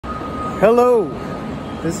Hello,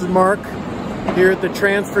 this is Mark here at the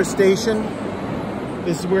transfer station.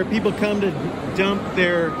 This is where people come to dump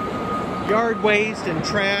their yard waste and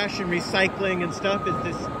trash and recycling and stuff. It's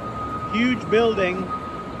this huge building,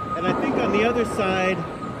 and I think on the other side,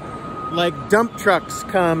 like dump trucks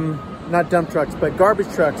come, not dump trucks, but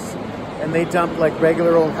garbage trucks, and they dump like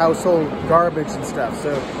regular old household garbage and stuff.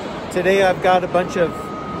 So today I've got a bunch of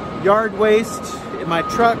yard waste in my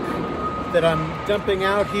truck that I'm dumping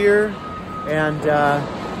out here,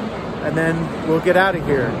 and then we'll get out of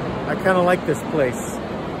here. I kind of like this place.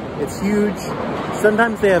 It's huge.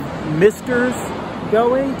 Sometimes they have misters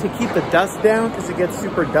going to keep the dust down because it gets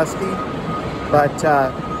super dusty. But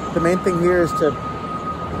the main thing here is to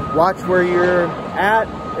watch where you're at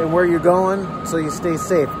and where you're going so you stay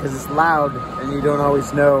safe, because it's loud and you don't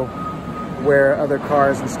always know where other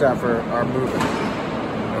cars and stuff are moving.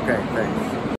 Okay, thanks.